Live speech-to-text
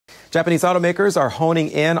Japanese automakers are honing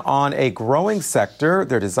in on a growing sector.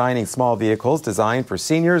 They're designing small vehicles designed for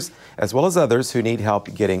seniors as well as others who need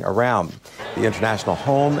help getting around. The International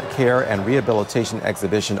Home, Care, and Rehabilitation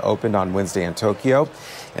Exhibition opened on Wednesday in Tokyo,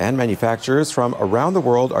 and manufacturers from around the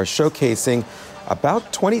world are showcasing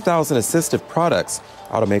about 20,000 assistive products.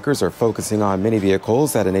 Automakers are focusing on many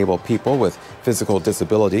vehicles that enable people with physical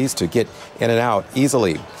disabilities to get in and out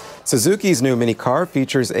easily. Suzuki's new Mini car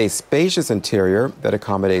features a spacious interior that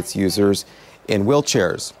accommodates users in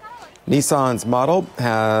wheelchairs. Nissan's model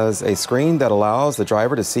has a screen that allows the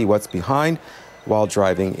driver to see what's behind while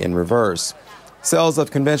driving in reverse. Sales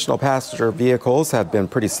of conventional passenger vehicles have been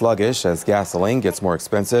pretty sluggish as gasoline gets more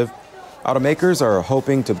expensive. Automakers are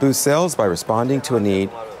hoping to boost sales by responding to a need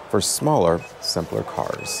for smaller, simpler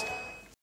cars.